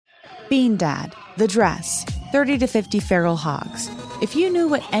Bean Dad, The Dress, 30 to 50 Feral Hogs. If you knew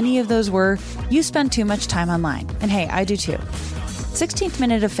what any of those were, you spend too much time online. And hey, I do too. 16th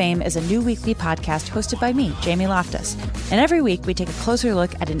Minute of Fame is a new weekly podcast hosted by me, Jamie Loftus. And every week we take a closer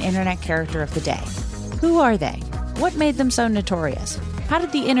look at an internet character of the day. Who are they? What made them so notorious? How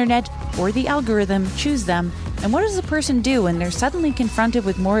did the internet or the algorithm choose them? And what does a person do when they're suddenly confronted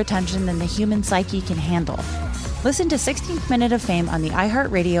with more attention than the human psyche can handle? Listen to 16th Minute of Fame on the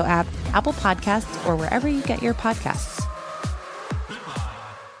iHeartRadio app, Apple Podcasts, or wherever you get your podcasts.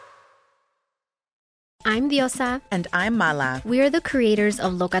 I'm Diosa. And I'm Mala. We are the creators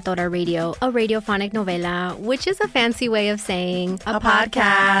of Locatora Radio, a radiophonic novela, which is a fancy way of saying a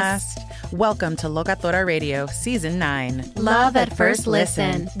podcast. Welcome to Locatora Radio, Season 9. Love at first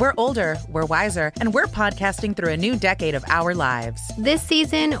listen. We're older, we're wiser, and we're podcasting through a new decade of our lives. This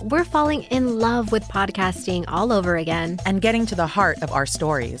season, we're falling in love with podcasting all over again. And getting to the heart of our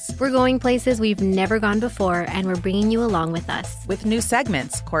stories. We're going places we've never gone before, and we're bringing you along with us. With new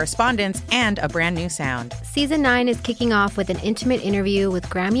segments, correspondence, and a brand new sound. Season 9 is kicking off with an intimate interview with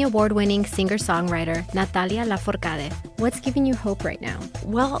Grammy Award-winning singer-songwriter Natalia Lafourcade. What's giving you hope right now?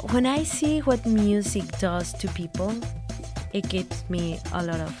 Well, when I see what music does to people, it gives me a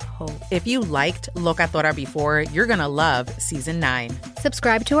lot of hope. If you liked Locatora before, you're going to love Season 9.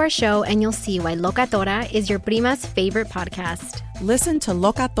 Subscribe to our show and you'll see why Locatora is your prima's favorite podcast. Listen to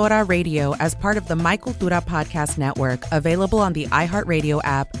Locatora Radio as part of the My Cultura Podcast Network, available on the iHeartRadio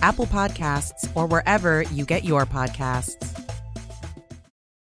app, Apple Podcasts, or wherever you get your podcasts.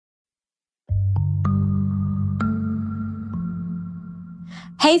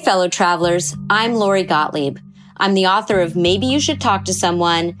 Hey, fellow travelers, I'm Lori Gottlieb. I'm the author of Maybe You Should Talk to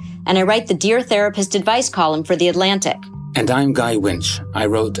Someone, and I write the Dear Therapist advice column for The Atlantic. And I'm Guy Winch. I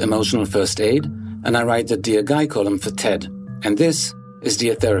wrote Emotional First Aid, and I write the Dear Guy column for TED. And this is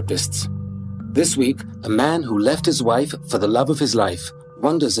Dear Therapists. This week, a man who left his wife for the love of his life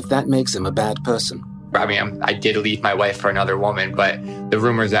wonders if that makes him a bad person. I mean, I did leave my wife for another woman, but the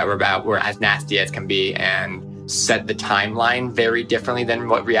rumors that were about were as nasty as can be and set the timeline very differently than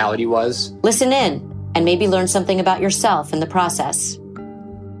what reality was. Listen in and maybe learn something about yourself in the process.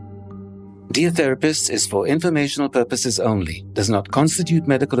 Dear Therapists is for informational purposes only, does not constitute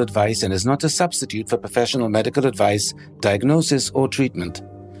medical advice, and is not a substitute for professional medical advice, diagnosis, or treatment.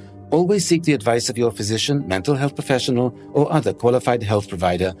 Always seek the advice of your physician, mental health professional, or other qualified health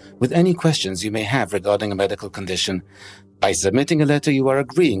provider with any questions you may have regarding a medical condition. By submitting a letter, you are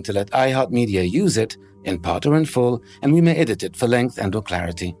agreeing to let iHeartMedia use it, in part or in full, and we may edit it for length and or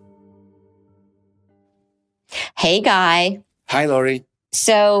clarity. Hey, Guy. Hi, Lori.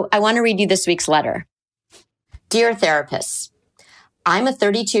 So I want to read you this week's letter. Dear Therapists, I'm a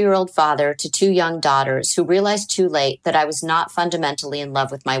 32-year-old father to 2 young daughters who realized too late that I was not fundamentally in love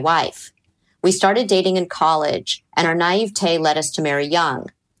with my wife. We started dating in college, and our naivete led us to marry young.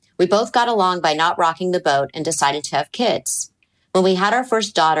 We both got along by not rocking the boat and decided to have kids. When we had our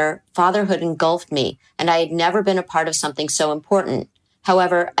first daughter, fatherhood engulfed me, and I had never been a part of something so important.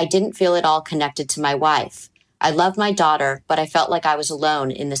 However, I didn't feel at all connected to my wife. I loved my daughter, but I felt like I was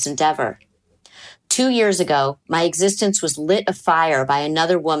alone in this endeavor. 2 years ago, my existence was lit afire by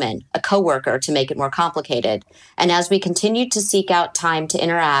another woman, a coworker, to make it more complicated. And as we continued to seek out time to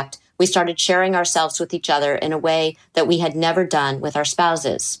interact, we started sharing ourselves with each other in a way that we had never done with our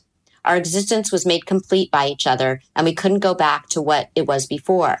spouses. Our existence was made complete by each other, and we couldn't go back to what it was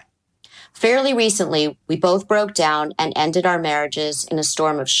before. Fairly recently, we both broke down and ended our marriages in a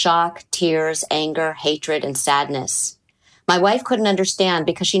storm of shock, tears, anger, hatred, and sadness. My wife couldn't understand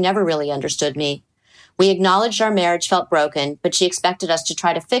because she never really understood me. We acknowledged our marriage felt broken, but she expected us to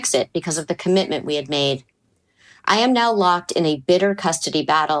try to fix it because of the commitment we had made. I am now locked in a bitter custody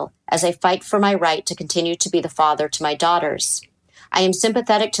battle as I fight for my right to continue to be the father to my daughters. I am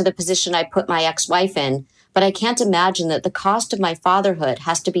sympathetic to the position I put my ex-wife in, but I can't imagine that the cost of my fatherhood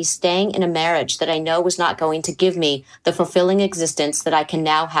has to be staying in a marriage that I know was not going to give me the fulfilling existence that I can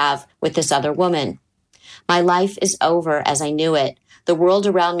now have with this other woman. My life is over as I knew it. The world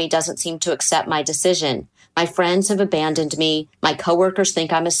around me doesn't seem to accept my decision. My friends have abandoned me, my coworkers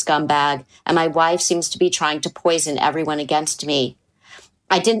think I'm a scumbag, and my wife seems to be trying to poison everyone against me.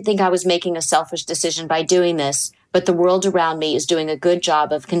 I didn't think I was making a selfish decision by doing this, but the world around me is doing a good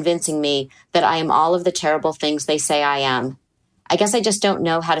job of convincing me that I am all of the terrible things they say I am. I guess I just don't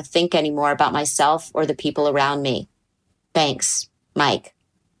know how to think anymore about myself or the people around me. Thanks, Mike.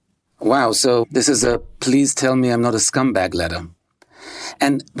 Wow, so this is a please tell me I'm not a scumbag letter.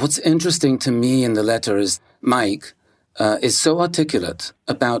 And what's interesting to me in the letter is Mike is so articulate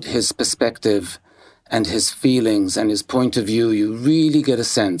about his perspective and his feelings and his point of view, you really get a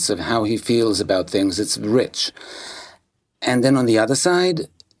sense of how he feels about things. It's rich. And then on the other side,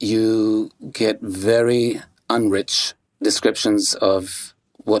 you get very unrich descriptions of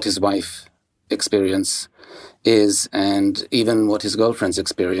what his wife experience is, and even what his girlfriend's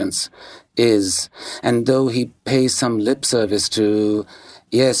experience is. And though he pays some lip service to,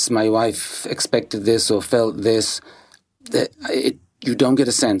 yes, my wife expected this or felt this, you don't get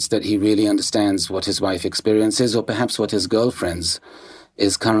a sense that he really understands what his wife experiences, or perhaps what his girlfriend's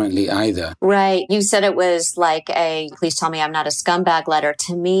is currently either. Right. You said it was like a, please tell me I'm not a scumbag letter.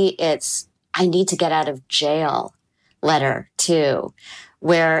 To me, it's, I need to get out of jail letter too,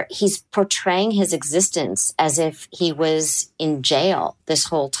 where he's portraying his existence as if he was in jail this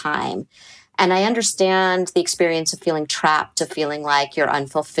whole time. And I understand the experience of feeling trapped, of feeling like you're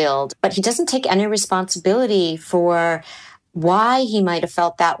unfulfilled, but he doesn't take any responsibility for why he might have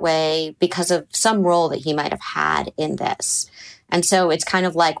felt that way because of some role that he might have had in this. And so it's kind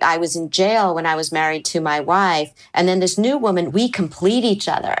of like I was in jail when I was married to my wife, and then this new woman, we complete each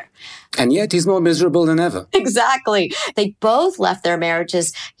other. And yet he's more miserable than ever. Exactly. They both left their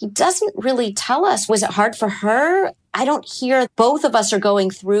marriages. He doesn't really tell us, was it hard for her? I don't hear both of us are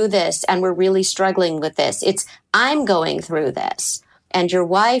going through this and we're really struggling with this. It's I'm going through this. And your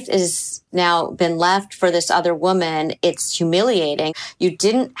wife is now been left for this other woman. It's humiliating. You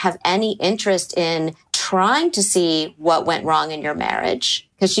didn't have any interest in trying to see what went wrong in your marriage.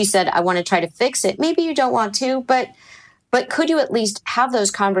 Because she said, I want to try to fix it. Maybe you don't want to, but could you at least have those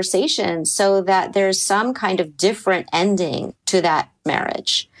conversations so that there's some kind of different ending to that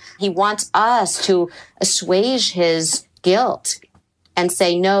marriage? He wants us to assuage his guilt and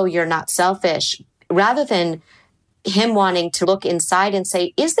say, no, you're not selfish, rather than him wanting to look inside and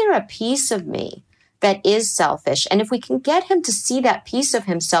say, is there a piece of me that is selfish? And if we can get him to see that piece of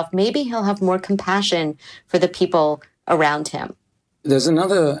himself, maybe he'll have more compassion for the people around him. There's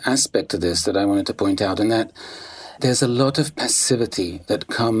another aspect to this that I wanted to point out, and that there's a lot of passivity that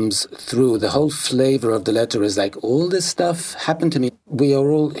comes through. The whole flavor of the letter is like, all this stuff happened to me. We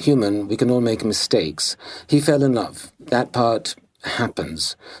are all human. We can all make mistakes. He fell in love. That part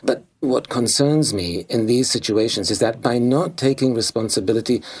happens. But what concerns me in these situations is that by not taking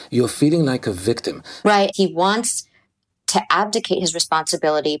responsibility, you're feeling like a victim. Right. He wants to abdicate his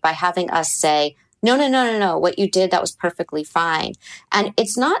responsibility by having us say, no. What you did, that was perfectly fine. And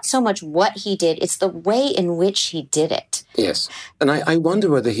it's not so much what he did, it's the way in which he did it. Yes. And I wonder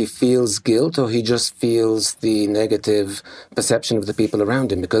whether he feels guilt or he just feels the negative perception of the people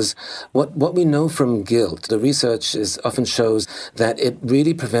around him. Because what we know from guilt, the research often shows that it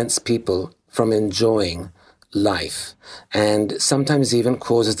really prevents people from enjoying life, and sometimes even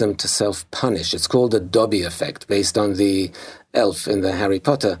causes them to self-punish. It's called the Dobby effect, based on the elf in the Harry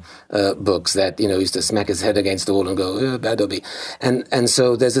Potter books that, used to smack his head against the wall and go, bad Dobby. And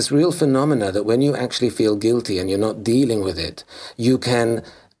so there's this real phenomena that when you actually feel guilty and you're not dealing with it, you can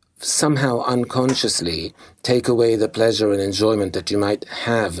somehow unconsciously take away the pleasure and enjoyment that you might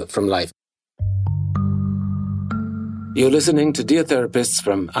have from life. You're listening to Dear Therapists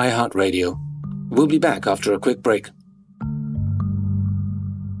from iHeartRadio. We'll be back after a quick break.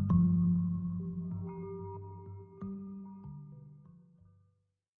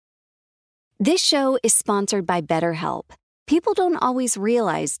 This show is sponsored by BetterHelp. People don't always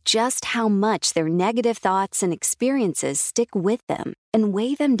realize just how much their negative thoughts and experiences stick with them and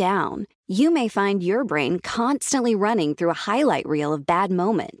weigh them down. You may find your brain constantly running through a highlight reel of bad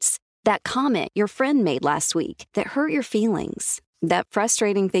moments. That comment your friend made last week that hurt your feelings. That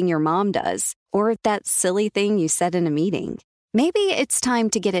frustrating thing your mom does. Or that silly thing you said in a meeting. Maybe it's time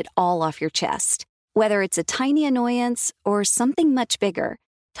to get it all off your chest. Whether it's a tiny annoyance or something much bigger,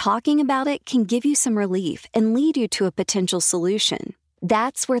 talking about it can give you some relief and lead you to a potential solution.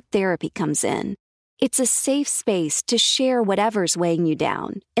 That's where therapy comes in. It's a safe space to share whatever's weighing you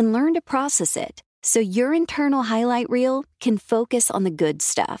down and learn to process it so your internal highlight reel can focus on the good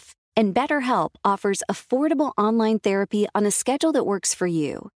stuff. And BetterHelp offers affordable online therapy on a schedule that works for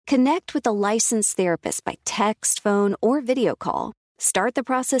you. Connect with a licensed therapist by text, phone, or video call. Start the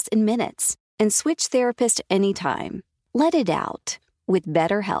process in minutes and switch therapist anytime. Let it out with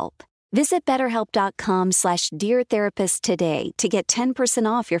BetterHelp. Visit BetterHelp.com/DearTherapist today to get 10%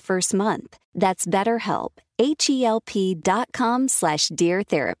 off your first month. That's BetterHelp,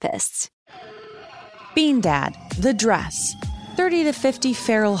 HELP.com/DearTherapists. Bean Dad, The Dress, 30 to 50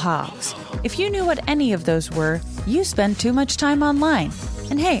 Feral Hogs. If you knew what any of those were, you spend too much time online.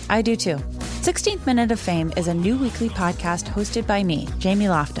 And hey, I do too. 16th Minute of Fame is a new weekly podcast hosted by me, Jamie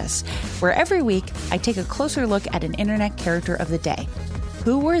Loftus, where every week I take a closer look at an internet character of the day.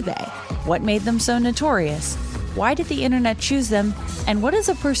 Who were they? What made them so notorious? Why did the internet choose them? And what does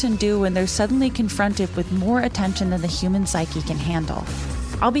a person do when they're suddenly confronted with more attention than the human psyche can handle?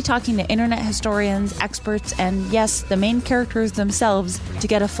 I'll be talking to internet historians, experts, and yes, the main characters themselves to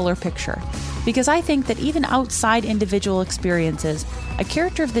get a fuller picture. Because I think that even outside individual experiences, a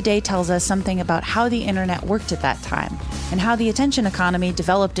character of the day tells us something about how the internet worked at that time and how the attention economy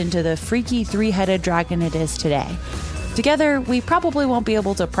developed into the freaky three-headed dragon it is today. Together, we probably won't be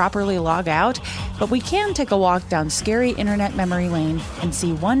able to properly log out, but we can take a walk down scary internet memory lane and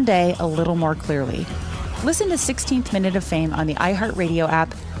see one day a little more clearly. Listen to 16th Minute of Fame on the iHeartRadio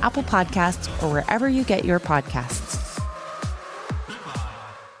app, Apple Podcasts, or wherever you get your podcasts.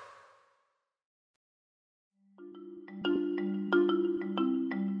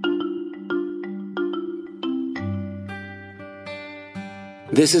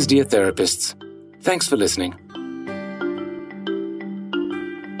 This is Dear Therapists. Thanks for listening.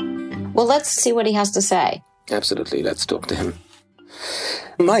 Well, let's see what he has to say. Absolutely. Let's talk to him.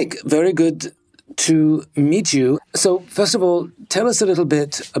 Mike, very good to meet you. So, first of all, tell us a little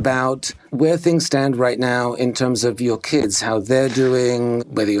bit about where things stand right now in terms of your kids, how they're doing,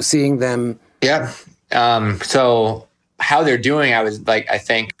 whether you're seeing them. Yeah. So how they're doing, I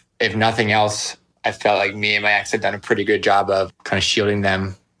think, if nothing else, I felt like me and my ex had done a pretty good job of kind of shielding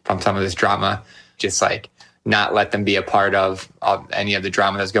them from some of this drama. Just like not let them be a part of any of the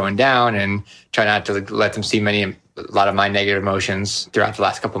drama that's going down and try not to let them see a lot of my negative emotions throughout the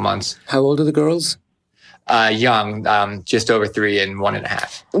last couple of months. How old are the girls? Young, just over 3 and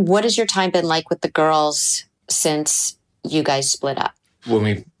 1.5. What has your time been like with the girls since you guys split up? When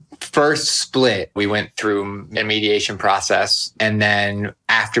we first split, we went through a mediation process. And then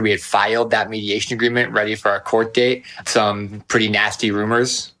after we had filed that mediation agreement ready for our court date, some pretty nasty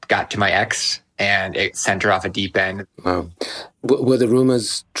rumors got to my ex and it sent her off a deep end. Wow. Were the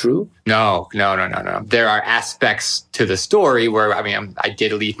rumors true? No. There are aspects to the story where, I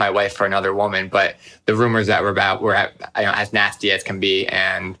did leave my wife for another woman, but the rumors that were as nasty as can be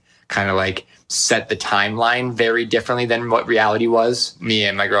and kind of like set the timeline very differently than what reality was. Me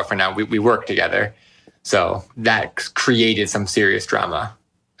and my girlfriend now, we work together. So that created some serious drama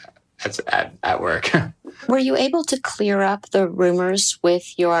at work. Were you able to clear up the rumors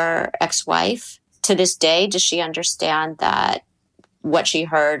with your ex-wife? To this day, does she understand that what she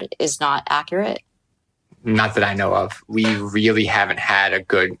heard is not accurate? Not that I know of. We really haven't had a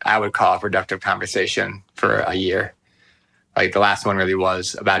good, I would call it, productive conversation for a year. Like the last one really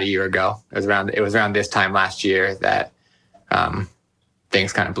was about a year ago. It was around this time last year that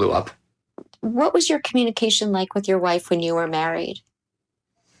things kind of blew up. What was your communication like with your wife when you were married?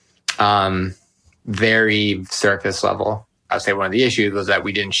 Very surface level. I would say one of the issues was that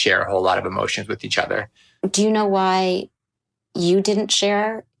we didn't share a whole lot of emotions with each other. Do you know why you didn't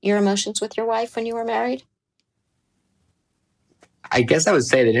share your emotions with your wife when you were married? I guess I would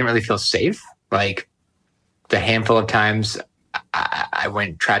say they didn't really feel safe. Like the handful of times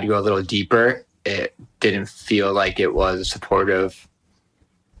I tried to go a little deeper, it didn't feel like it was a supportive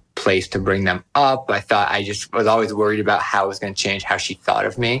place to bring them up. I just was always worried about how it was going to change how she thought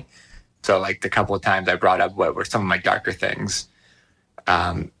of me. So like the couple of times I brought up what were some of my darker things,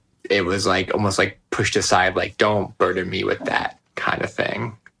 it was like almost like pushed aside, like don't burden me with that kind of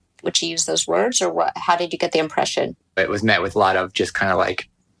thing. Would she use those words or what? How did you get the impression? It was met with a lot of just kind of like,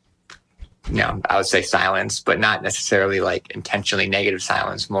 I would say silence, but not necessarily like intentionally negative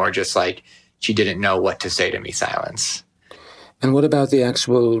silence, more just like she didn't know what to say to me silence. And what about the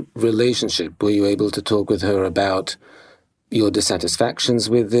actual relationship? Were you able to talk with her about your dissatisfactions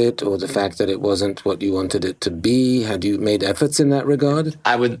with it or the fact that it wasn't what you wanted it to be? Had you made efforts in that regard?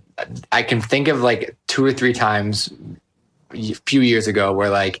 I can think of like 2 or 3 times a few years ago where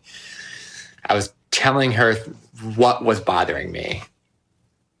like I was telling her what was bothering me.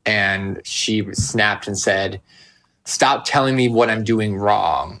 And she snapped and said, "Stop telling me what I'm doing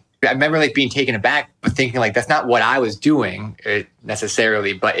wrong." I remember like being taken aback, but thinking like that's not what I was doing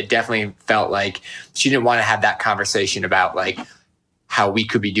necessarily, but it definitely felt like she didn't want to have that conversation about like how we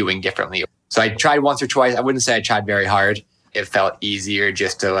could be doing differently. So I tried once or twice. I wouldn't say I tried very hard. It felt easier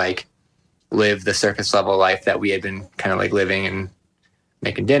just to like live the surface level life that we had been kind of like living and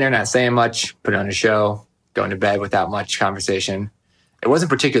making dinner, not saying much, put on a show, going to bed without much conversation. It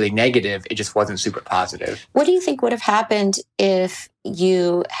wasn't particularly negative. It just wasn't super positive. What do you think would have happened if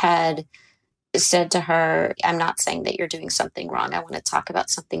you had said to her, "I'm not saying that you're doing something wrong. I want to talk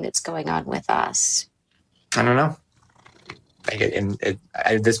about something that's going on with us"? I don't know.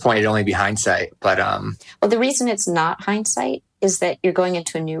 At this point, it'd only be hindsight. But well, the reason it's not hindsight is that you're going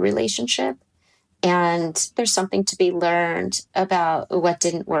into a new relationship And there's something to be learned about what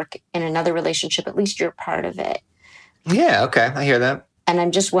didn't work in another relationship. At least you're part of it. Yeah, okay. I hear that. And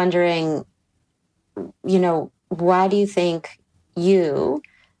I'm just wondering, why do you think you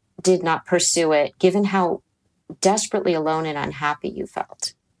did not pursue it, given how desperately alone and unhappy you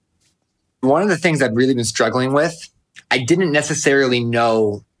felt? One of the things I've really been struggling with, I didn't necessarily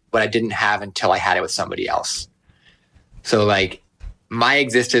know what I didn't have until I had it with somebody else. So like my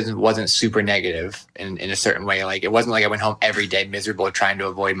existence wasn't super negative in a certain way. Like it wasn't like I went home every day miserable trying to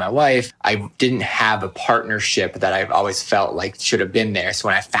avoid my wife. I didn't have a partnership that I've always felt like should have been there. So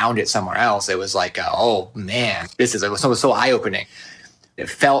when I found it somewhere else, it was like, oh man, this is so eye-opening. It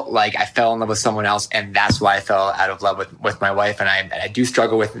felt like I fell in love with someone else, and that's why I fell out of love with my wife. And I do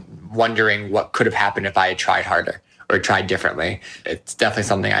struggle with wondering what could have happened if I had tried harder or tried differently. It's definitely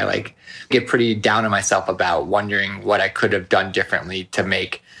something I get pretty down on myself about, wondering what I could have done differently to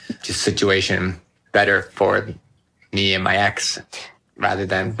make the situation better for me and my ex, rather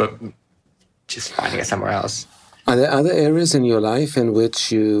than just finding it somewhere else. Are there other areas in your life in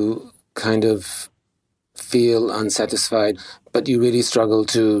which you kind of feel unsatisfied, but you really struggle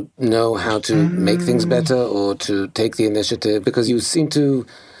to know how to make things better or to take the initiative? Because you seem to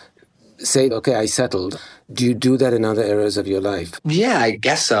say, okay, I settled. Do you do that in other areas of your life? Yeah, I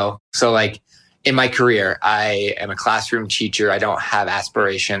guess so. So like in my career, I am a classroom teacher. I don't have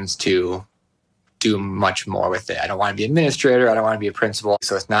aspirations to do much more with it. I don't want to be an administrator. I don't want to be a principal.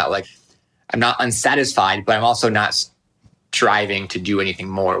 So it's not like I'm not unsatisfied, but I'm also not striving to do anything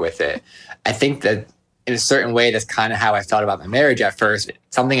more with it. I think that in a certain way, that's kind of how I thought about my marriage at first.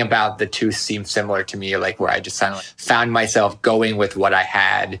 Something about the two seemed similar to me, like where I just kind of found myself going with what I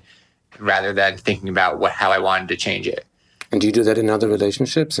had rather than thinking about how I wanted to change it. And do you do that in other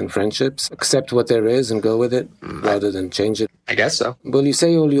relationships and friendships? Accept what there is and go with it rather than change it? I guess so. Well, you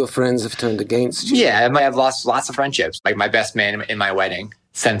say all your friends have turned against you. Yeah, I've lost lots of friendships. Like my best man in my wedding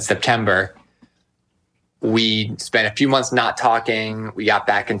since September. We spent a few months not talking. We got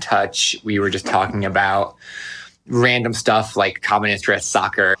back in touch. We were just talking about random stuff like common interests,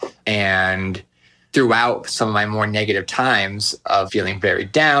 soccer. And throughout some of my more negative times of feeling very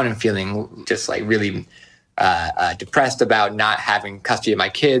down and feeling just like really depressed about not having custody of my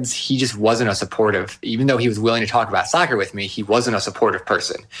kids, he just wasn't a supportive. Even though he was willing to talk about soccer with me, he wasn't a supportive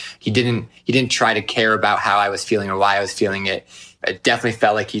person. He didn't try to care about how I was feeling or why I was feeling it. It definitely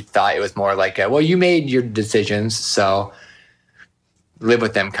felt like he thought it was more like, well, you made your decisions, so live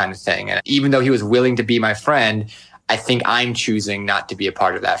with them kind of thing. And even though he was willing to be my friend, I think I'm choosing not to be a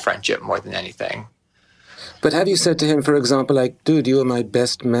part of that friendship more than anything. But have you said to him, for example, like, dude, you are my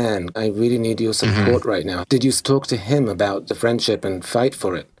best man. I really need your support right now. Did you talk to him about the friendship and fight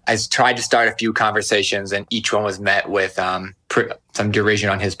for it? I tried to start a few conversations, and each one was met with some derision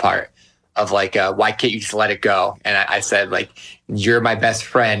on his part. Of like, why can't you just let it go? And I said, like, you're my best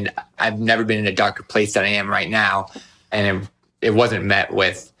friend. I've never been in a darker place than I am right now. And it wasn't met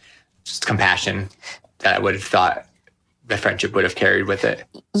with just compassion that I would have thought the friendship would have carried with it.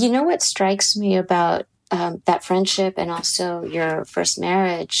 You know what strikes me about that friendship and also your first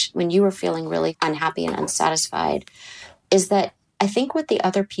marriage, when you were feeling really unhappy and unsatisfied, is that I think what the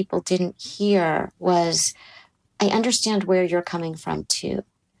other people didn't hear was, I understand where you're coming from too.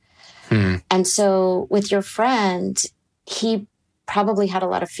 And so with your friend, he probably had a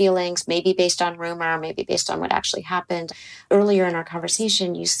lot of feelings, maybe based on rumor, maybe based on what actually happened. Earlier in our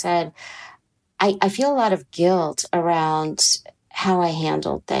conversation, you said, I feel a lot of guilt around how I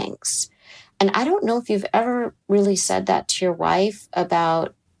handled things. And I don't know if you've ever really said that to your wife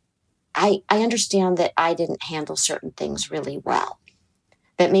about, I understand that I didn't handle certain things really well.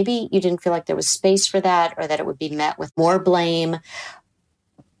 That maybe you didn't feel like there was space for that, or that it would be met with more blame.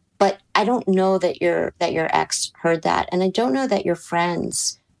 But I don't know that your ex heard that. And I don't know that your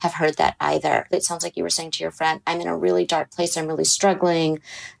friends have heard that either. It sounds like you were saying to your friend, I'm in a really dark place. I'm really struggling.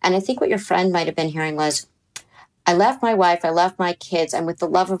 And I think what your friend might have been hearing was, I left my wife. I left my kids. I'm with the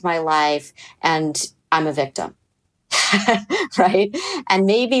love of my life. And I'm a victim. Right? And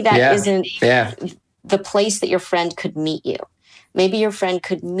maybe that isn't the place that your friend could meet you. Maybe your friend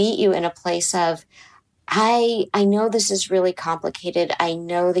could meet you in a place of, I know this is really complicated. I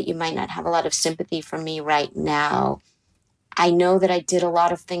know that you might not have a lot of sympathy for me right now. I know that I did a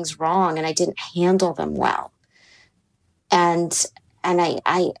lot of things wrong and I didn't handle them well. And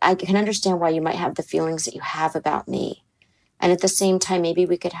I can understand why you might have the feelings that you have about me. And at the same time, maybe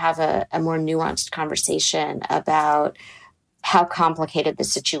we could have a more nuanced conversation about how complicated the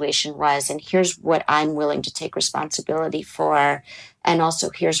situation was. And here's what I'm willing to take responsibility for. And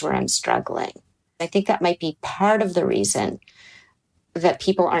also here's where I'm struggling. I think that might be part of the reason that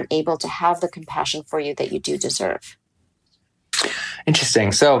people aren't able to have the compassion for you that you do deserve?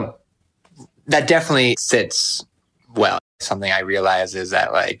 Interesting. So that definitely sits well. Something I realize is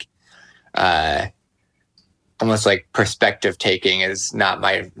that like almost like perspective taking is not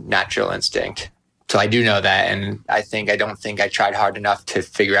my natural instinct. So I do know that. And I don't think I tried hard enough to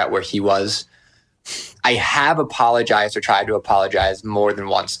figure out where he was. I have apologized or tried to apologize more than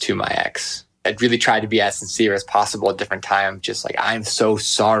once to my ex. I really tried to be as sincere as possible at different times. Just like, I'm so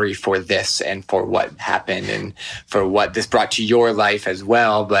sorry for this and for what happened and for what this brought to your life as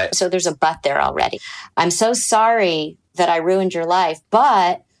well. But so there's a but there already. I'm so sorry that I ruined your life,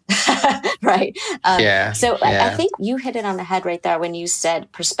 but right. I think you hit it on the head right there when you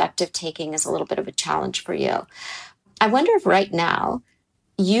said perspective taking is a little bit of a challenge for you. I wonder if right now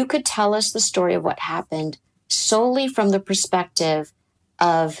you could tell us the story of what happened solely from the perspective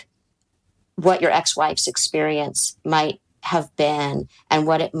of what your ex-wife's experience might have been and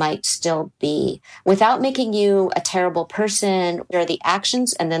what it might still be, without making you a terrible person. There are the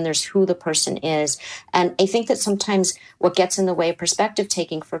actions and then there's who the person is. And I think that sometimes what gets in the way of perspective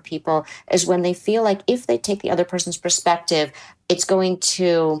taking for people is when they feel like if they take the other person's perspective, it's going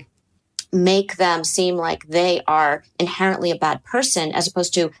to make them seem like they are inherently a bad person, as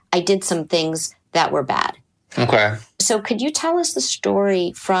opposed to, I did some things that were bad. Okay. So could you tell us the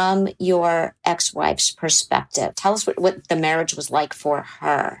story from your ex-wife's perspective? Tell us what the marriage was like for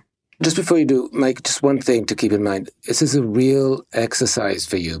her. Just before you do, Mike, just one thing to keep in mind. This is a real exercise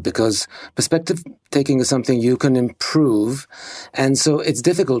for you because perspective taking is something you can improve. And so it's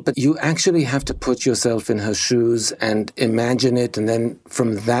difficult, but you actually have to put yourself in her shoes and imagine it. And then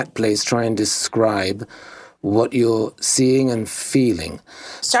from that place, try and describe what you're seeing and feeling.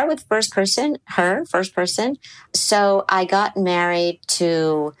 Start with first person. So I got married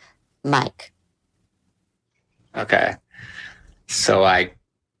to Mike. Okay. So I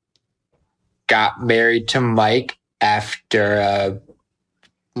got married to Mike after a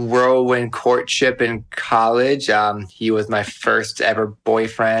whirlwind courtship in college. He was my first ever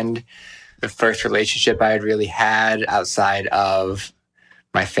boyfriend, the first relationship I had really had outside of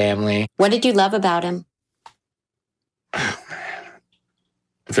my family. What did you love about him?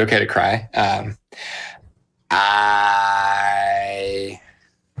 It's okay to cry.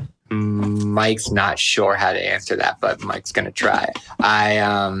 Mike's not sure how to answer that, but Mike's going to try.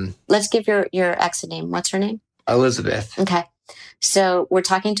 Let's give your ex a name. What's her name? Elizabeth. Okay. So we're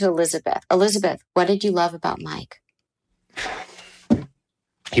talking to Elizabeth. Elizabeth, what did you love about Mike?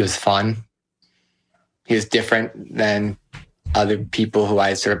 He was fun. He was different than other people who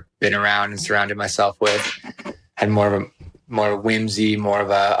I sort of been around and surrounded myself with. Had more of whimsy, more of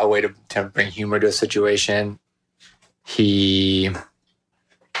a way to bring humor to a situation. He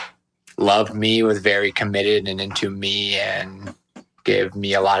loved me, was very committed and into me, and gave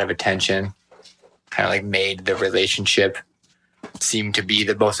me a lot of attention. Kind of like made the relationship seem to be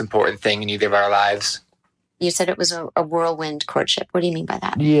the most important thing in either of our lives. You said it was a whirlwind courtship. What do you mean by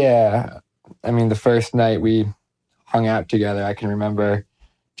that? Yeah. I mean, the first night we hung out together, I can remember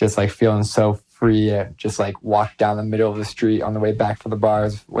just like feeling so free, just like walked down the middle of the street on the way back from the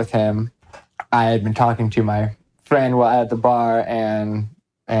bars with him. I had been talking to my friend while at the bar, and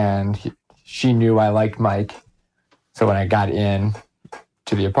she knew I liked Mike. So when I got in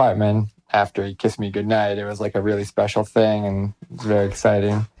to the apartment after he kissed me goodnight, it was like a really special thing, and it was very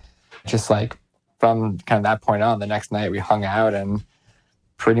exciting. Just like from kind of that point on, the next night we hung out, and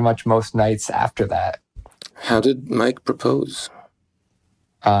pretty much most nights after that. How did Mike propose?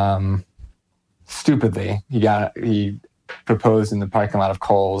 Stupidly, he proposed in the parking lot of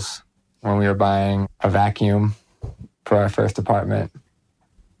Kohl's when we were buying a vacuum for our first apartment.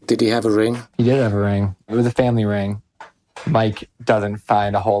 Did he have a ring? He did have a ring. It was a family ring. Mike doesn't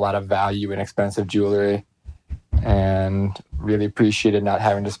find a whole lot of value in expensive jewelry, and really appreciated not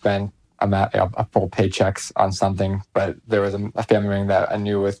having to spend a full paychecks on something. But there was a family ring that I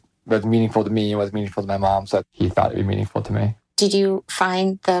knew was meaningful to me and was meaningful to my mom, so he thought it'd be meaningful to me. Did you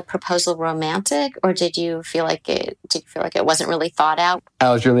find the proposal romantic, or did you feel like it wasn't really thought out?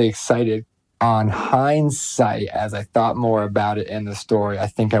 I was really excited. On hindsight, as I thought more about it in the story, I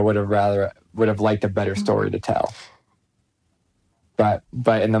think I would have liked a better story to tell. But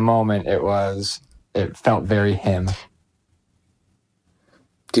in the moment, it felt very him.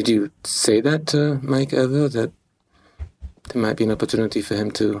 Did you say that to Mike ever, that there might be an opportunity for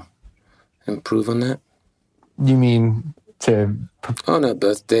him to improve on that? You mean to... On a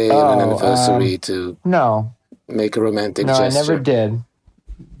birthday or an anniversary to... No. Make a romantic gesture? No, I never did.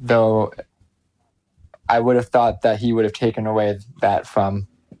 Though I would have thought that he would have taken away that from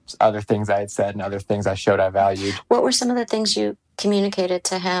other things I had said and other things I showed I valued. What were some of the things you communicated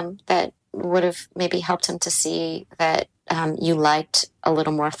to him that would have maybe helped him to see that you liked a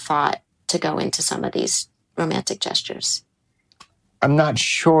little more thought to go into some of these romantic gestures? I'm not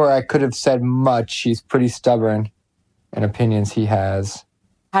sure I could have said much. He's pretty stubborn in opinions he has.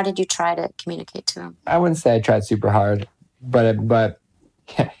 How did you try to communicate to him? I wouldn't say I tried super hard, but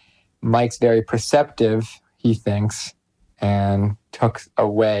Mike's very perceptive, he thinks, and took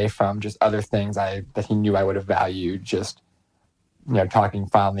away from just other things that he knew I would have valued, just, talking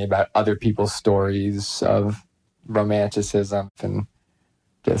fondly about other people's stories of romanticism, and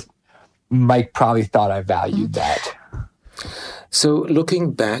just Mike probably thought I valued that. So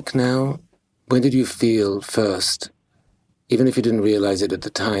looking back now, when did you feel first, even if you didn't realize it at the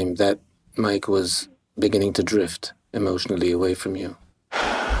time, that Mike was beginning to drift emotionally away from you?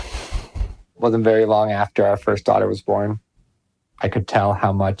 Wasn't very long after our first daughter was born. I could tell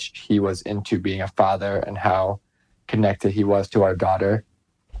how much he was into being a father and how connected he was to our daughter.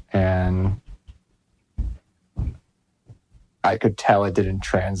 And I could tell it didn't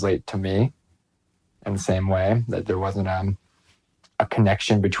translate to me in the same way, that there wasn't a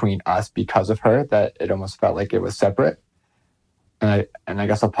connection between us because of her, that it almost felt like it was separate. And I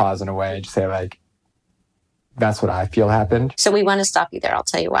guess I'll pause in a way and just say, like, that's what I feel happened. So we want to stop you there. I'll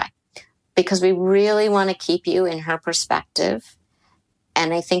tell you why. Because we really want to keep you in her perspective.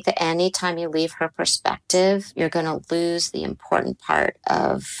 And I think that anytime you leave her perspective, you're going to lose the important part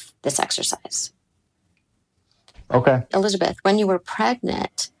of this exercise. Okay. Elizabeth, when you were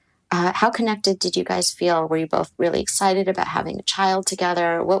pregnant, how connected did you guys feel? Were you both really excited about having a child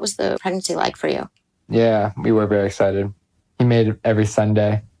together? What was the pregnancy like for you? Yeah, we were very excited. He made every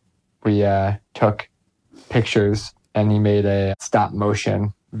Sunday. We took pictures, and he made a stop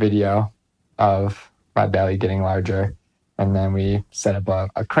motion video of my belly getting larger. And then we set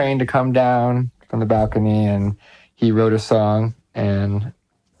up a crane to come down from the balcony, and he wrote a song and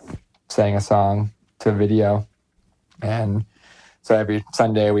sang a song to video. And so every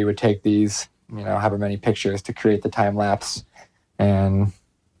Sunday we would take these, however many pictures to create the time lapse. And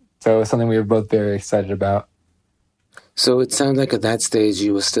so it was something we were both very excited about. So it sounds like at that stage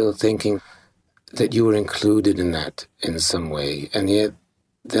you were still thinking that you were included in that in some way. And yet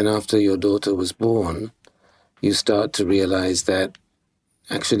then after your daughter was born, you start to realize that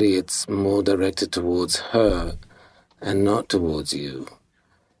actually it's more directed towards her and not towards you.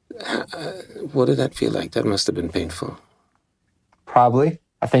 What did that feel like? That must have been painful. Probably.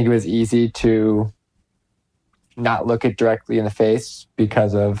 I think it was easy to not look it directly in the face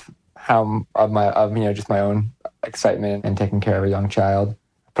because of just my own excitement and taking care of a young child.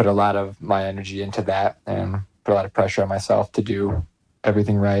 I put a lot of my energy into that and put a lot of pressure on myself to do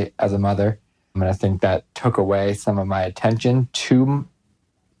everything right as a mother. And I think that took away some of my attention to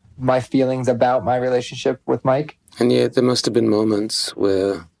my feelings about my relationship with Mike. And yet there must have been moments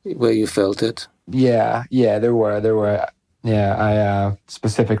where you felt it. Yeah, there were. Yeah, I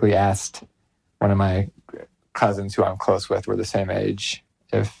specifically asked one of my cousins who I'm close with, we're the same age,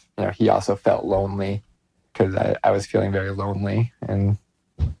 if he also felt lonely, because I was feeling very lonely in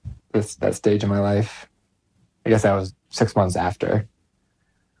that stage of my life. I guess that was 6 months after,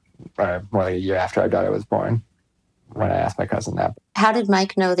 or more like a year after our daughter was born, when I asked my cousin that. How did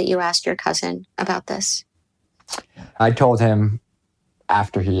Mike know that you asked your cousin about this? I told him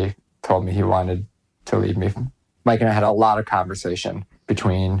after he told me he wanted to leave me. Mike and I had a lot of conversation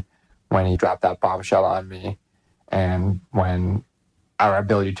between when he dropped that bombshell on me and when our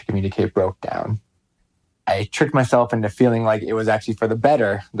ability to communicate broke down. I tricked myself into feeling like it was actually for the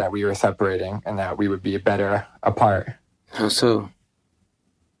better that we were separating and that we would be better apart. How so?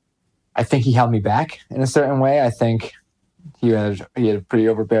 I think he held me back in a certain way. I think he had a pretty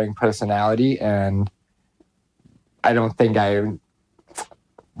overbearing personality, and I don't think I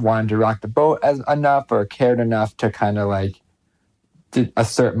wanted to rock the boat enough or cared enough to kind of to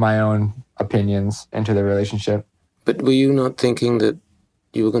assert my own opinions into the relationship. But were you not thinking that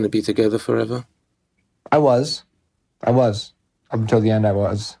you were going to be together forever? I was. Up until the end, I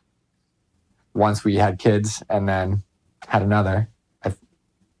was. Once we had kids and then had another,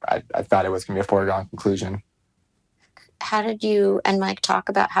 I thought it was going to be a foregone conclusion. How did you and Mike talk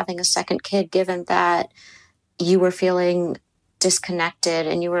about having a second kid, given that you were feeling disconnected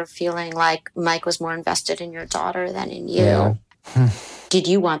and you were feeling like Mike was more invested in your daughter than in you? Yeah. Did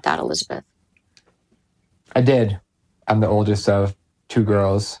you want that, Elizabeth? I did. I'm the oldest of 2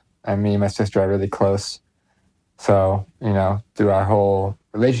 girls, and me and my sister are really close. So, through our whole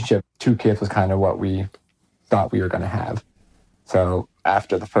relationship, 2 kids was kind of what we thought we were going to have. So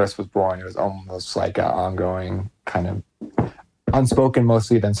after the first was born, it was almost like an ongoing kind of unspoken,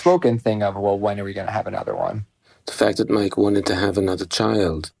 mostly than spoken thing of, well, when are we going to have another one? The fact that Mike wanted to have another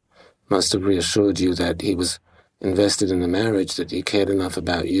child must have reassured you that he was invested in the marriage, that he cared enough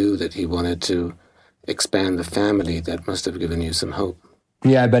about you, that he wanted to expand the family. That must have given you some hope.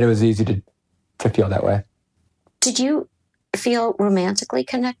 Yeah, I bet it was easy to feel that way. Did you feel romantically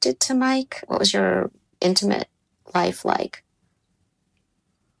connected to Mike? What was your intimate life like?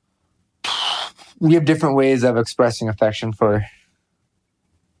 We have different ways of expressing affection for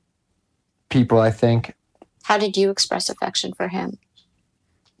people, I think. How did you express affection for him?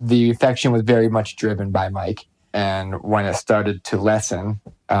 The affection was very much driven by Mike. And when it started to lessen,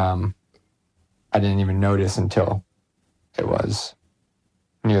 I didn't even notice until it was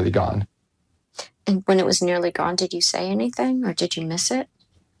nearly gone. And when it was nearly gone, did you say anything or did you miss it?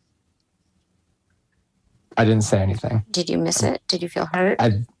 I didn't say anything. Did you miss it? Did you feel hurt?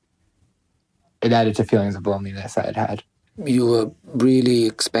 It added to feelings of loneliness I had had. You were really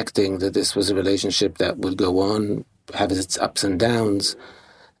expecting that this was a relationship that would go on, have its ups and downs.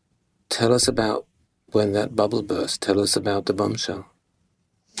 Tell us about when that bubble burst. Tell us about the bombshell.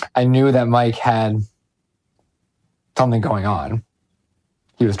 I knew that Mike had something going on.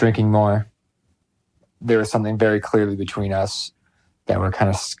 He was drinking more. There was something very clearly between us that were kind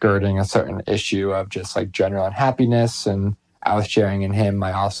of skirting a certain issue of just like general unhappiness, and I was sharing in him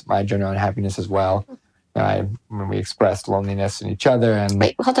my general unhappiness as well. When we expressed loneliness in each other. And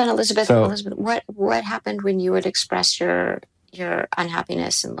wait, hold on, Elizabeth. Elizabeth, what happened when you would express your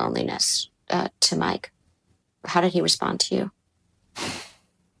unhappiness and loneliness to Mike? How did he respond to you?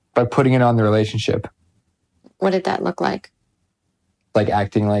 By putting it on the relationship. What did that look like? Like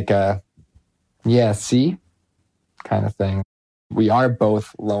acting like a, yeah, see, kind of thing. We are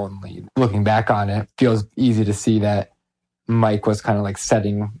both lonely. Looking back on it, feels easy to see that Mike was kind of like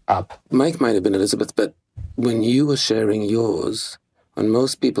setting up. Mike might have been Elizabeth, but when you were sharing yours, when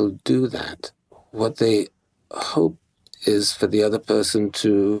most people do that, what they hope is for the other person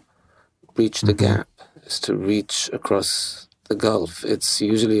to reach the gap, is to reach across the gulf. It's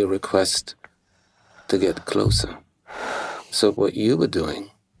usually a request to get closer. So what you were doing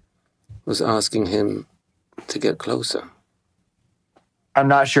was asking him to get closer. I'm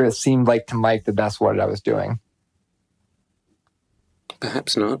not sure it seemed like to Mike that that's what I was doing.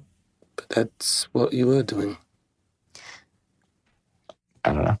 Perhaps not, but that's what you were doing.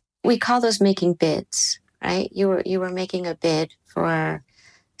 I don't know. We call those making bids, right? You were making a bid for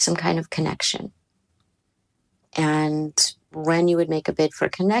some kind of connection. And when you would make a bid for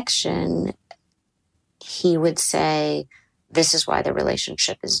connection, he would say, this is why the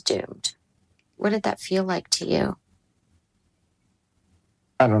relationship is doomed. What did that feel like to you?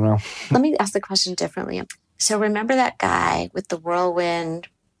 I don't know. Let me ask the question differently. So remember that guy with the whirlwind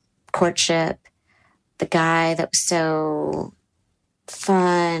courtship, the guy that was so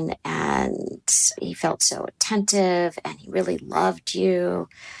fun and he felt so attentive and he really loved you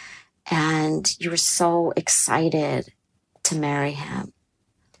and you were so excited to marry him.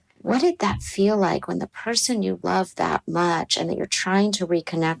 What did that feel like when the person you love that much and that you're trying to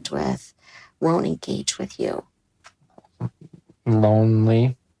reconnect with won't engage with you?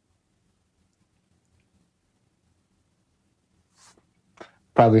 Lonely.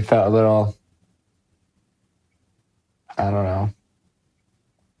 Probably felt a little, I don't know,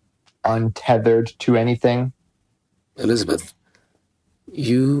 untethered to anything. Elizabeth,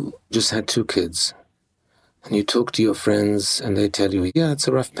 you just had 2 kids, and you talk to your friends, and they tell you, yeah, it's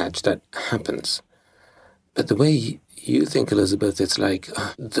a rough patch, that happens. But the way you think, Elizabeth, it's like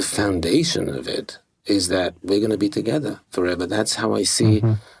the foundation of it is that we're going to be together forever. That's how I see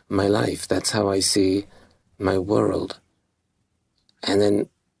my life. That's how I see my world. And then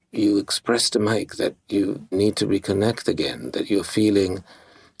you express to Mike that you need to reconnect again, that you're feeling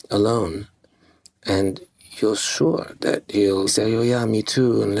alone. And you're sure that he'll say, oh yeah, me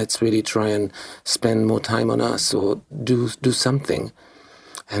too, and let's really try and spend more time on us or do something.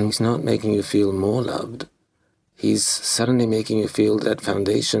 And he's not making you feel more loved. He's suddenly making you feel that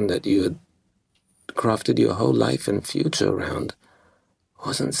foundation that you had crafted your whole life and future around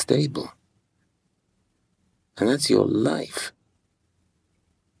wasn't stable. And that's your life.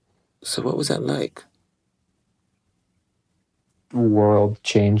 So what was that like? World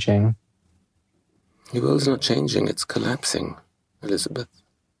changing. Your world's not changing, it's collapsing, Elizabeth.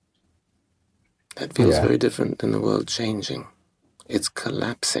 That feels very different than the world changing. It's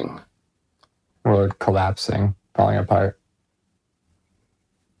collapsing. World collapsing, falling apart.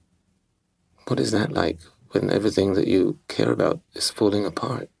 What is that like when everything that you care about is falling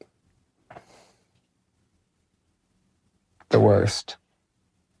apart? The worst.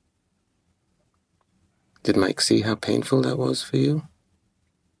 Did Mike see how painful that was for you?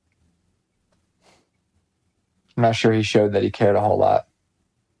 I'm not sure he showed that he cared a whole lot.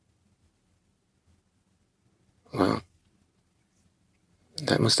 Wow.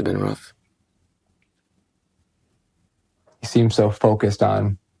 That must have been rough. He seemed so focused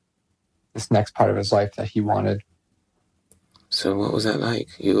on this next part of his life that he wanted. So what was that like?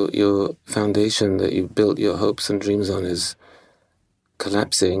 Your foundation that you built your hopes and dreams on is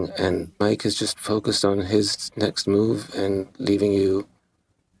collapsing, and Mike is just focused on his next move and leaving you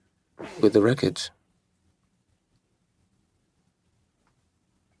with the wreckage.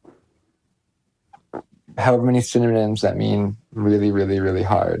 However many synonyms that mean really, really, really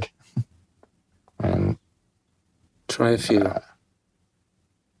hard. And try a few.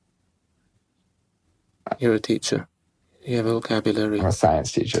 You're a teacher. You have a vocabulary. I'm a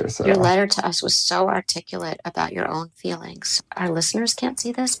science teacher, so... Your letter to us was so articulate about your own feelings. Our listeners can't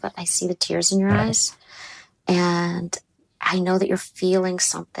see this, but I see the tears in your eyes. And I know that you're feeling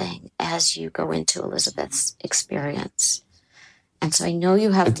something as you go into Elizabeth's experience. And so I know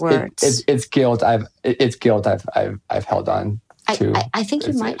you have words. It's guilt. I've held on to. I think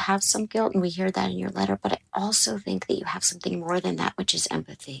you might have some guilt, and we hear that in your letter, but I also think that you have something more than that, which is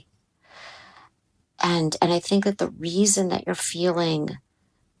empathy. And I think that the reason that you're feeling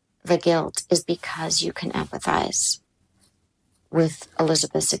the guilt is because you can empathize with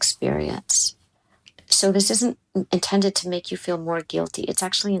Elizabeth's experience. So this isn't intended to make you feel more guilty. It's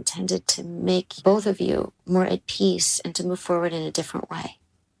actually intended to make both of you more at peace and to move forward in a different way.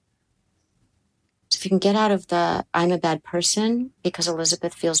 So if you can get out of the, I'm a bad person because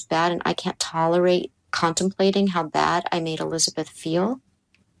Elizabeth feels bad and I can't tolerate contemplating how bad I made Elizabeth feel,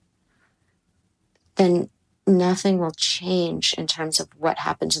 then nothing will change in terms of what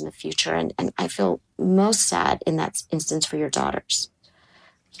happens in the future. And I feel most sad in that instance for your daughters.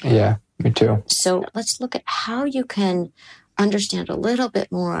 Yeah, me too. So let's look at how you can understand a little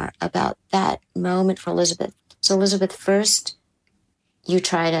bit more about that moment for Elizabeth. So Elizabeth, first, you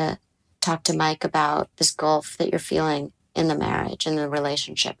try to talk to Mike about this gulf that you're feeling in the marriage and the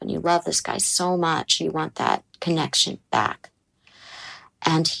relationship. And you love this guy so much. You want that connection back.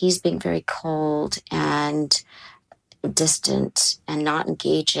 And he's being very cold and distant and not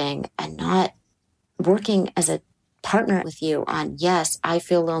engaging and not working as a partner with you on, yes, I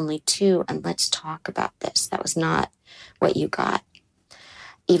feel lonely too, and let's talk about this. That was not what you got,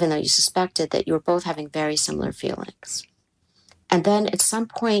 even though you suspected that you were both having very similar feelings. And then at some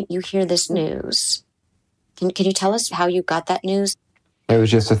point you hear this news. Can you tell us how you got that news? It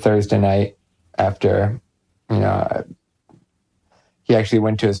was just a Thursday night after, he actually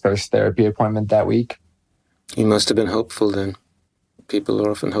went to his first therapy appointment that week. You must have been hopeful then. People are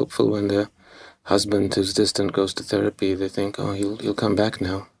often hopeful when their husband who's distant goes to therapy. They think, oh, he'll come back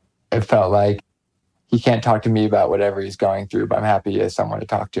now. It felt like he can't talk to me about whatever he's going through, but I'm happy he has someone to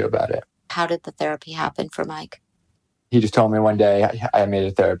talk to about it. How did the therapy happen for Mike? He just told me one day I made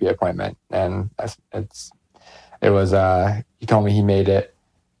a therapy appointment, and he told me he made it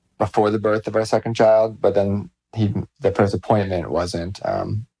before the birth of our second child, but then the first appointment wasn't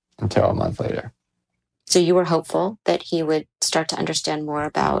until a month later. So you were hopeful that he would start to understand more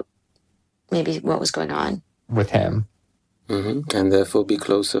about maybe what was going on with him. Mm-hmm. And therefore be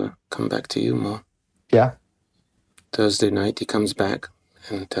closer, come back to you more. Yeah. Thursday night he comes back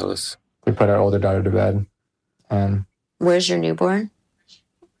and tell us. We put our older daughter to bed. And where's your newborn?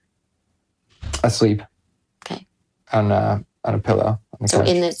 Asleep. Okay. On a pillow. On the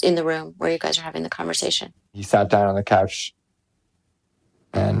couch. in the room where you guys are having the conversation. He sat down on the couch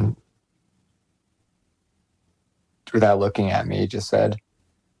and without looking at me, just said,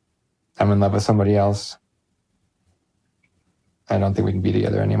 I'm in love with somebody else. I don't think we can be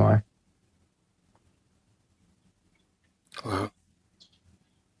together anymore. Wow.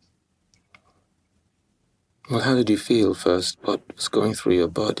 Well, how did you feel first? What was going through your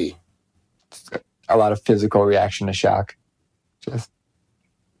body? A lot of physical reaction to shock. Just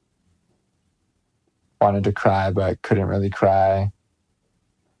wanted to cry, but couldn't really cry.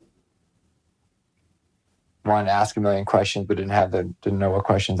 Wanted to ask a million questions, but didn't know what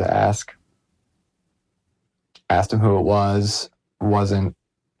questions to ask. Asked him who it was. Wasn't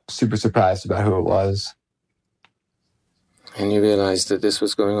super surprised about who it was. And you realized that this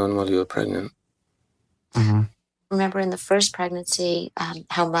was going on while you were pregnant. Mm-hmm. Remember in the first pregnancy,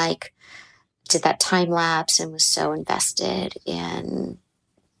 how Mike did that time lapse and was so invested in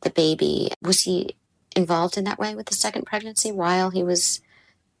the baby. Was he involved in that way with the second pregnancy while he was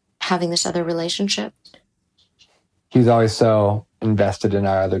having this other relationship? He was always so invested in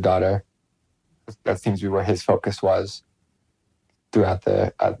our other daughter. That seems to be where his focus was throughout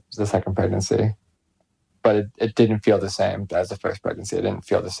the second pregnancy. But it didn't feel the same as the first pregnancy. It didn't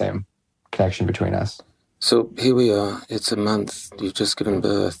feel the same connection between us. So here we are. It's a month. You've just given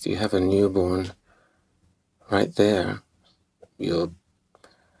birth. You have a newborn right there. Your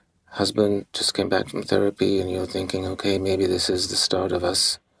husband just came back from therapy and you're thinking, okay, maybe this is the start of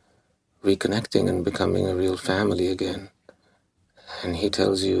us reconnecting and becoming a real family again. And he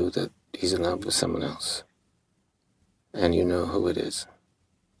tells you that he's in love with someone else. And you know who it is.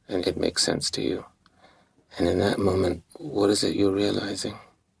 And it makes sense to you. And in that moment, what is it you're realizing?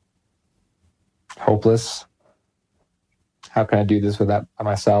 Hopeless. How can I do this without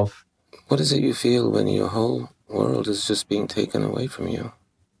myself? What is it you feel when your whole world is just being taken away from you?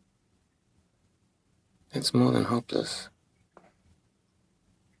 It's more than hopeless.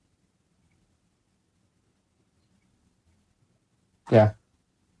 Yeah.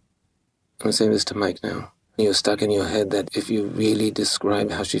 I'm saying this to Mike now. You're stuck in your head that if you really describe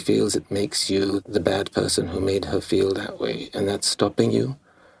how she feels, it makes you the bad person who made her feel that way. And that's stopping you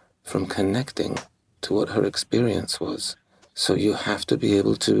from connecting to what her experience was. So you have to be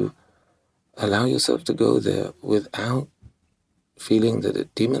able to allow yourself to go there without feeling that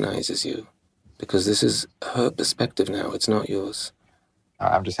it demonizes you. Because this is her perspective now, it's not yours.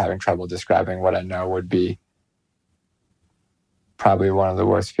 I'm just having trouble describing what I know would be probably one of the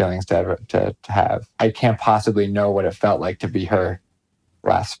worst feelings to have. I can't possibly know what it felt like to be her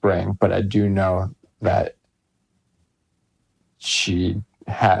last spring, but I do know that she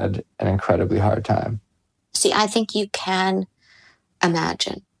had an incredibly hard time. See, I think you can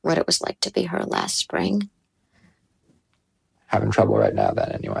imagine what it was like to be her last spring. Having trouble right now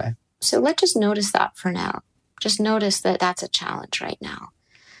then anyway. So let's just notice that for now. Just notice that that's a challenge right now.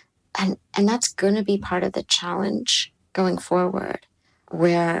 And that's going to be part of the challenge going forward,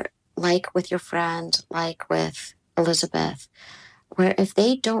 where like with your friend, like with Elizabeth, where if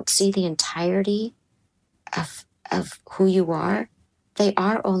they don't see the entirety of who you are, they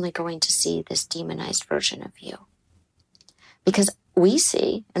are only going to see this demonized version of you. Because we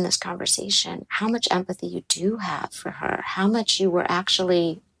see in this conversation how much empathy you do have for her, how much you were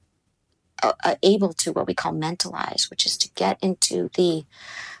actually able to what we call mentalize, which is to get into the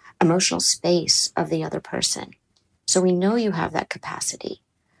emotional space of the other person. So we know you have that capacity,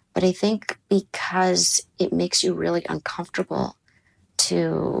 but I think because it makes you really uncomfortable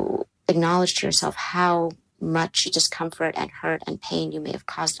to acknowledge to yourself how much discomfort and hurt and pain you may have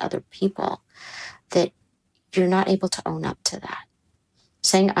caused other people, that you're not able to own up to that.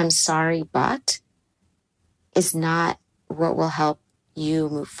 Saying, I'm sorry, but is not what will help you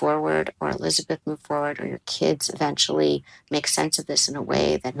move forward or Elizabeth move forward or your kids eventually make sense of this in a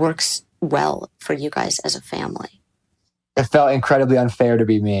way that works well for you guys as a family. It felt incredibly unfair to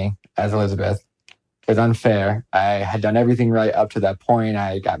be me as Elizabeth. It was unfair. I had done everything right up to that point.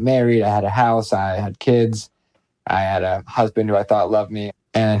 I got married. I had a house. I had kids. I had a husband who I thought loved me.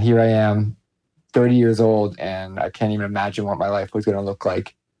 And here I am, 30 years old, and I can't even imagine what my life was going to look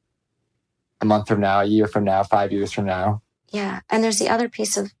like a month from now, a year from now, 5 years from now. Yeah. And there's the other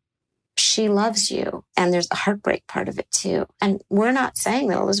piece of she loves you. And there's the heartbreak part of it too. And we're not saying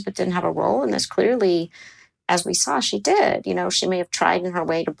that Elizabeth didn't have a role in this. Clearly, as we saw, she did. You know, she may have tried in her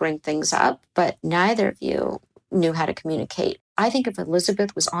way to bring things up, but neither of you knew how to communicate. I think if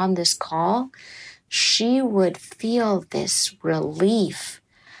Elizabeth was on this call, she would feel this relief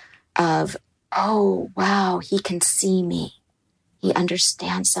of, oh, wow, he can see me. He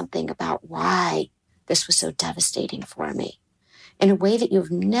understands something about why this was so devastating for me in a way that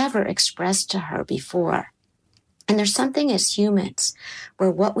you've never expressed to her before. And there's something as humans where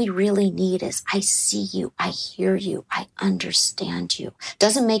what we really need is, I see you, I hear you, I understand you.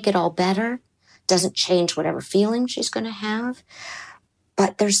 Doesn't make it all better, doesn't change whatever feeling she's going to have,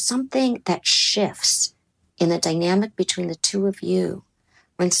 but there's something that shifts in the dynamic between the two of you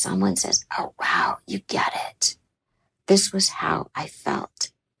when someone says, oh, wow, you get it. This was how I felt.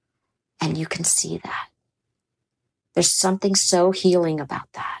 And you can see that. There's something so healing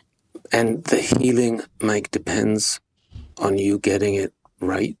about that. And the healing, Mike, depends on you getting it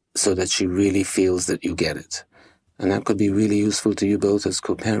right so that she really feels that you get it. And that could be really useful to you both as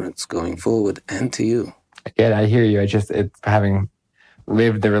co-parents going forward and to you. Yeah, I hear you. It's having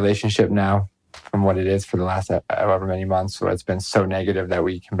lived the relationship now from what it is for the last however many months where it's been so negative that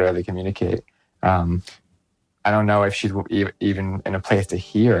we can barely communicate. I don't know if she's even in a place to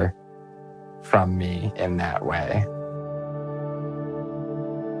hear from me in that way.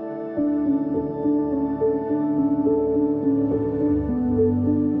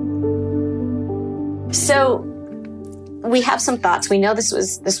 So we have some thoughts. We know this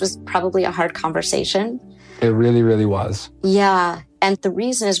was probably a hard conversation. It really, really was. Yeah. And the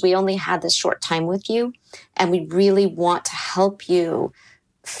reason is we only had this short time with you, and we really want to help you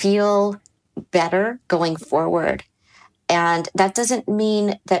feel better going forward. And that doesn't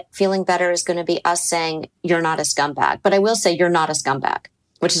mean that feeling better is going to be us saying, you're not a scumbag. But I will say you're not a scumbag,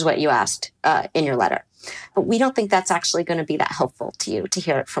 which is what you asked in your letter. But we don't think that's actually going to be that helpful to you to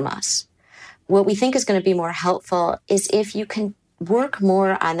hear it from us. What we think is going to be more helpful is if you can work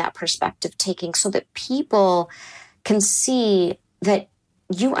more on that perspective taking so that people can see that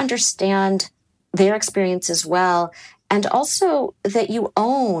you understand their experience as well. And also that you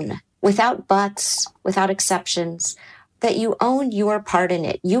own, without buts, without exceptions, that you own your part in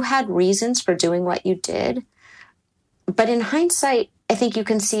it. You had reasons for doing what you did. But in hindsight, I think you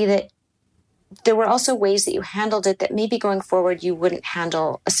can see that there were also ways that you handled it that maybe going forward you wouldn't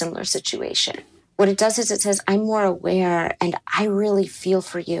handle a similar situation. What it does is it says, I'm more aware and I really feel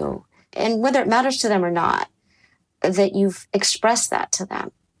for you. And whether it matters to them or not, that you've expressed that to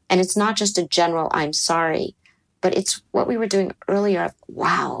them. And it's not just a general, I'm sorry, but it's what we were doing earlier of,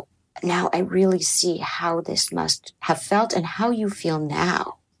 wow, now I really see how this must have felt and how you feel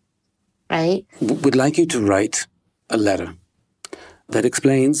now, right? We'd like you to write a letter that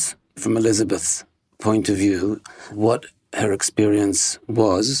explains, from Elizabeth's point of view, what her experience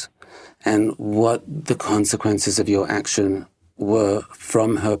was and what the consequences of your action were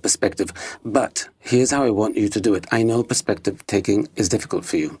from her perspective. But here's how I want you to do it. I know perspective taking is difficult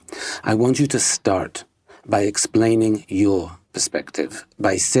for you. I want you to start by explaining your perspective,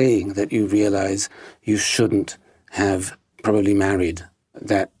 by saying that you realize you shouldn't have probably married,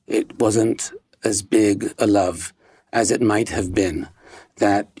 that it wasn't as big a love as it might have been,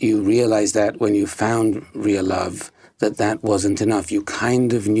 that you realize that when you found real love, that wasn't enough. You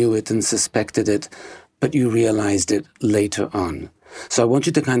kind of knew it and suspected it, but you realized it later on. So I want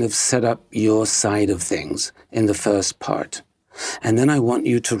you to kind of set up your side of things in the first part. And then I want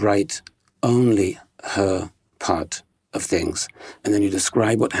you to write only her part of things. And then you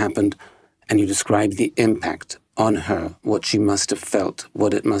describe what happened and you describe the impact on her, what she must have felt,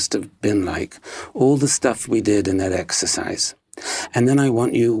 what it must have been like, all the stuff we did in that exercise. And then I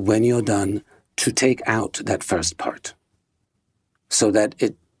want you, when you're done, to take out that first part so that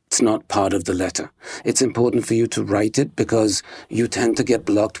it's not part of the letter. It's important for you to write it because you tend to get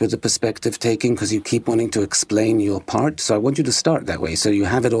blocked with the perspective taking because you keep wanting to explain your part. So I want you to start that way so you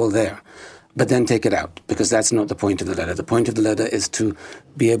have it all there. But then take it out, because that's not the point of the letter. The point of the letter is to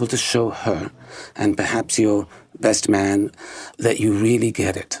be able to show her, and perhaps your best man, that you really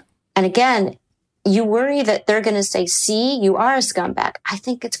get it. And again, you worry that they're going to say, see, you are a scumbag. I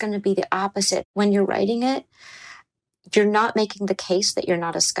think it's going to be the opposite. When you're writing it, you're not making the case that you're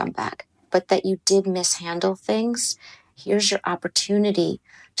not a scumbag, but that you did mishandle things. Here's your opportunity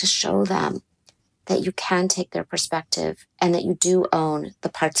to show them that you can take their perspective and that you do own the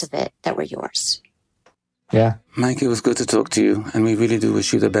parts of it that were yours. Yeah. Mike, it was good to talk to you, and we really do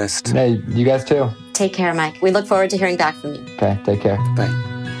wish you the best. Hey, you guys too. Take care, Mike. We look forward to hearing back from you. Okay, take care. Bye.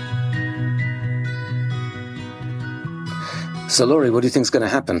 So, Lori, what do you think is going to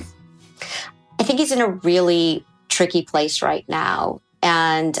happen? I think he's in a really tricky place right now.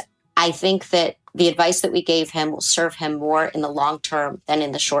 And I think that the advice that we gave him will serve him more in the long term than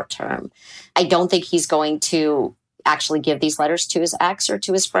in the short term. I don't think he's going to actually give these letters to his ex or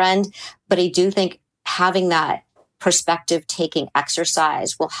to his friend, but I do think having that perspective-taking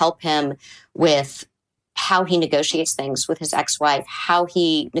exercise will help him with how he negotiates things with his ex-wife, how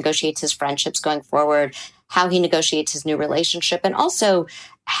he negotiates his friendships going forward, how he negotiates his new relationship, and also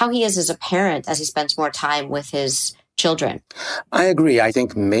how he is as a parent as he spends more time with his children. I agree. I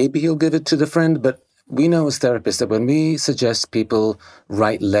think maybe he'll give it to the friend, but we know as therapists that when we suggest people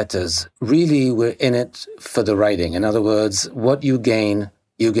write letters, really we're in it for the writing. In other words, what you gain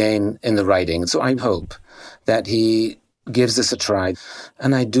in the writing. So I hope that he gives this a try,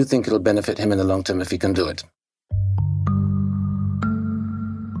 and I do think it'll benefit him in the long term if he can do it.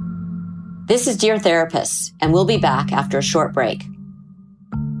 This is Dear Therapists, and we'll be back after a short break.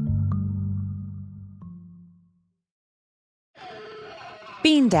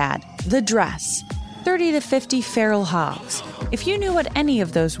 Bean Dad, The Dress, 30 to 50 Feral Hogs. If you knew what any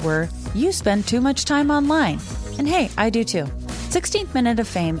of those were, you spend too much time online. And hey, I do too. 16th Minute of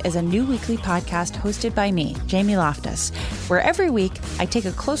Fame is a new weekly podcast hosted by me, Jamie Loftus, where every week I take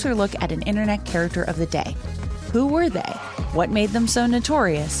a closer look at an internet character of the day. Who were they? What made them so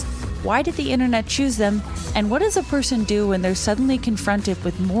notorious? Why did the internet choose them? And what does a person do when they're suddenly confronted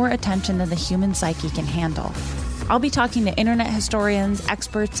with more attention than the human psyche can handle? I'll be talking to internet historians,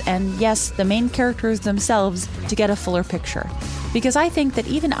 experts, and yes, the main characters themselves to get a fuller picture. Because I think that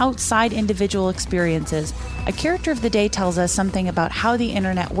even outside individual experiences, a character of the day tells us something about how the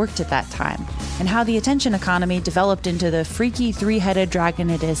internet worked at that time and how the attention economy developed into the freaky three-headed dragon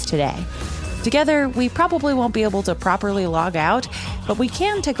it is today. Together, we probably won't be able to properly log out, but we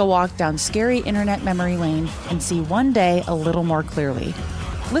can take a walk down scary internet memory lane and see one day a little more clearly.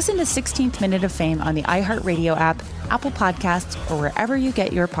 Listen to 16th Minute of Fame on the iHeartRadio app, Apple Podcasts, or wherever you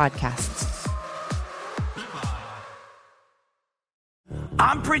get your podcasts.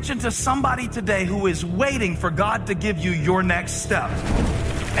 I'm preaching to somebody today who is waiting for God to give you your next step.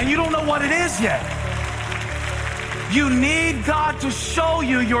 And you don't know what it is yet. You need God to show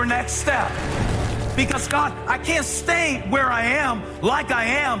you your next step. Because God, I can't stay where I am, like I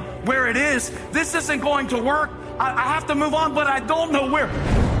am, where it is. This isn't going to work. I have to move on, but I don't know where.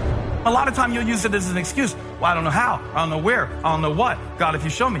 A lot of time you'll use it as an excuse. Well, I don't know how. I don't know where. I don't know what. God, if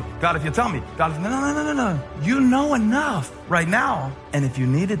you show me. God, if you tell me. God, if... No. You know enough right now. And if you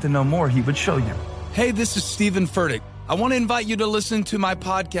needed to know more, he would show you. Hey, this is Stephen Furtick. I want to invite you to listen to my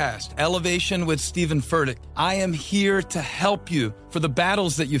podcast, Elevation with Stephen Furtick. I am here to help you for the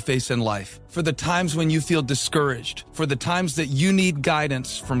battles that you face in life, for the times when you feel discouraged, for the times that you need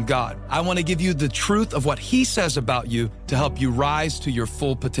guidance from God. I want to give you the truth of what he says about you to help you rise to your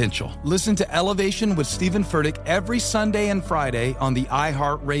full potential. Listen to Elevation with Stephen Furtick every Sunday and Friday on the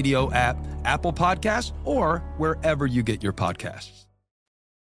iHeartRadio app, Apple Podcasts, or wherever you get your podcasts.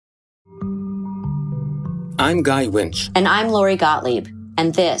 I'm Guy Winch. And I'm Lori Gottlieb.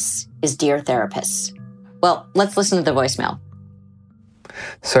 And this is Dear Therapists. Well, let's listen to the voicemail.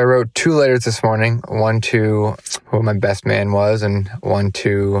 So I wrote 2 letters this morning, one to who my best man was and one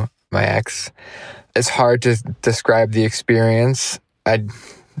to my ex. It's hard to describe the experience. I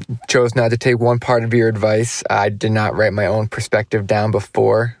chose not to take one part of your advice. I did not write my own perspective down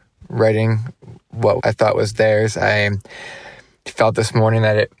before writing what I thought was theirs. I felt this morning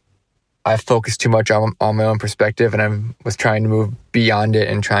that I focused too much on my own perspective, and I was trying to move beyond it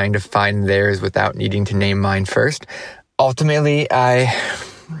and trying to find theirs without needing to name mine first. Ultimately, I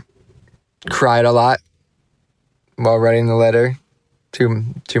cried a lot while writing the letter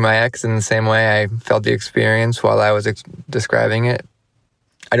to my ex in the same way I felt the experience while I was describing it.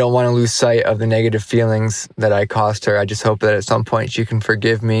 I don't want to lose sight of the negative feelings that I caused her. I just hope that at some point she can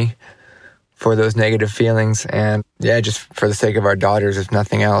forgive me for those negative feelings. And yeah, just for the sake of our daughters, if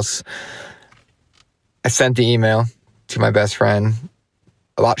nothing else. I sent the email to my best friend,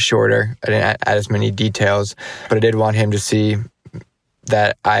 a lot shorter. I didn't add as many details, but I did want him to see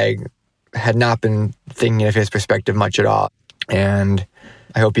that I had not been thinking of his perspective much at all. And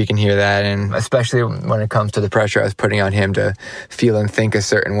I hope he can hear that. And especially when it comes to the pressure I was putting on him to feel and think a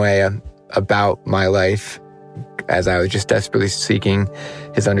certain way about my life, as I was just desperately seeking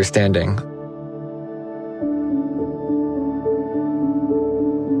his understanding.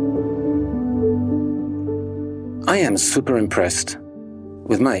 I am super impressed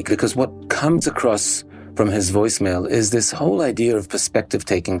with Mike because what comes across from his voicemail is this whole idea of perspective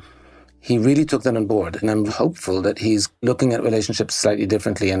taking. He really took that on board, and I'm hopeful that he's looking at relationships slightly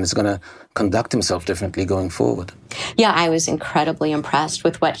differently and is going to conduct himself differently going forward. Yeah, I was incredibly impressed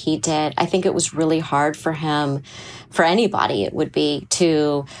with what he did. I think it was really hard for him, for anybody it would be,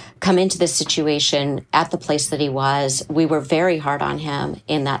 to come into this situation at the place that he was. We were very hard on him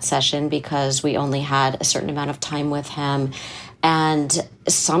in that session because we only had a certain amount of time with him. And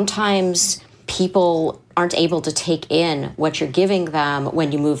sometimes people aren't able to take in what you're giving them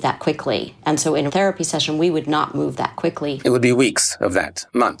when you move that quickly. And so in a therapy session, we would not move that quickly. It would be weeks of that,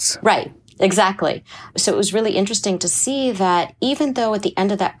 months. Right, exactly. So it was really interesting to see that even though at the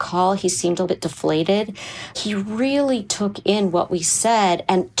end of that call, he seemed a bit deflated, he really took in what we said,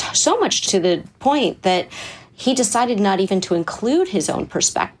 and so much to the point that he decided not even to include his own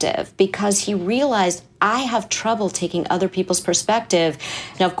perspective because he realized, I have trouble taking other people's perspective.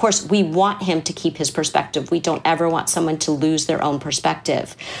 Now, of course, we want him to keep his perspective. We don't ever want someone to lose their own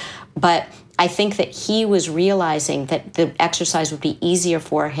perspective. But I think that he was realizing that the exercise would be easier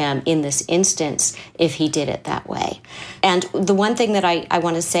for him in this instance if he did it that way. And the one thing that I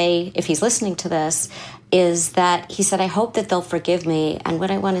want to say, if he's listening to this, is that he said, I hope that they'll forgive me. And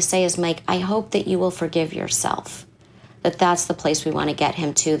what I want to say is, Mike, I hope that you will forgive yourself. That's the place we want to get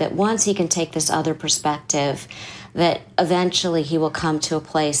him to, that once he can take this other perspective, that eventually he will come to a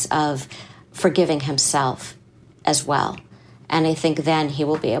place of forgiving himself as well. And I think then he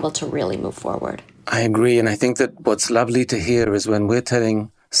will be able to really move forward. I agree. And I think that what's lovely to hear is when we're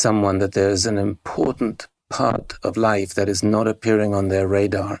telling someone that there's an important part of life that is not appearing on their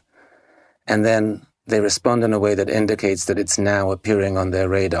radar, and then they respond in a way that indicates that it's now appearing on their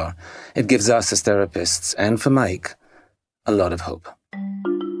radar. It gives us as therapists, and for Mike, a lot of hope.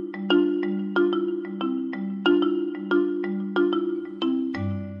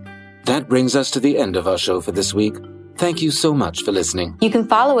 That brings us to the end of our show for this week. Thank you so much for listening. You can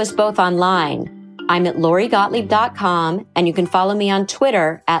follow us both online. I'm at LoriGottlieb.com, and you can follow me on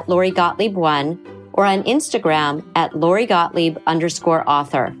Twitter at LoriGottlieb1 or on Instagram at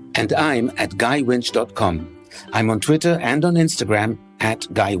LoriGottlieb_author. And I'm at GuyWinch.com. I'm on Twitter and on Instagram at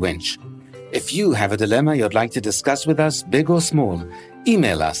GuyWinch. If you have a dilemma you'd like to discuss with us, big or small,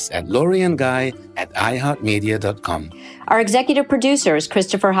 email us at loriandguy@iheartmedia.com. Our executive producer is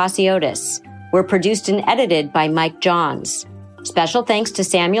Christopher Hasiotis. We're produced and edited by Mike Johns. Special thanks to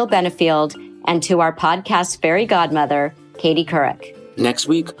Samuel Benefield and to our podcast fairy godmother, Katie Couric. Next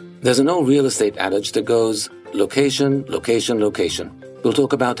week, there's an old real estate adage that goes, location, location, location. We'll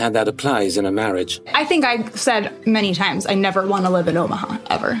talk about how that applies in a marriage. I think I said many times, I never want to live in Omaha,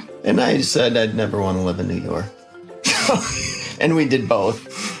 ever. And I said I'd never want to live in New York. And we did both.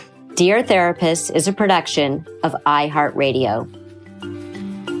 Dear Therapist is a production of iHeartRadio.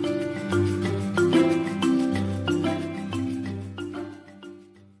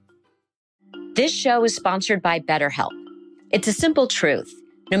 This show is sponsored by BetterHelp. It's a simple truth.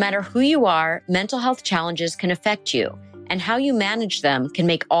 No matter who you are, mental health challenges can affect you, and how you manage them can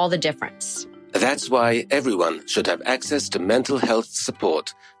make all the difference. That's why everyone should have access to mental health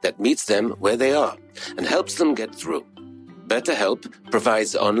support that meets them where they are and helps them get through. BetterHelp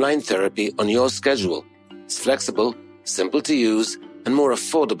provides online therapy on your schedule. It's flexible, simple to use, and more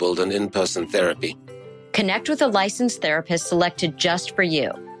affordable than in-person therapy. Connect with a licensed therapist selected just for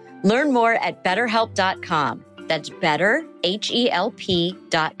you. Learn more at BetterHelp.com. That's better,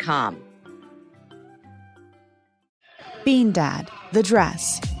 HELP.com. Bean Dad, The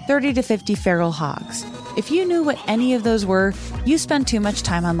Dress, 30 to 50 Feral Hogs. If you knew what any of those were, you spend too much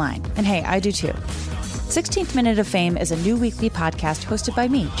time online. And hey, I do too. 16th Minute of Fame is a new weekly podcast hosted by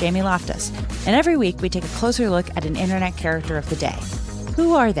me, Jamie Loftus. And every week we take a closer look at an internet character of the day.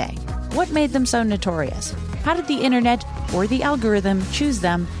 Who are they? What made them so notorious? How did the internet or the algorithm choose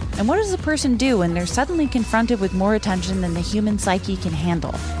them? And what does a person do when they're suddenly confronted with more attention than the human psyche can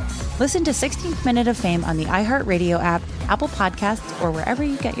handle? Listen to 16th Minute of Fame on the iHeartRadio app, Apple Podcasts, or wherever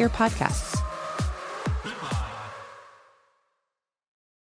you get your podcasts.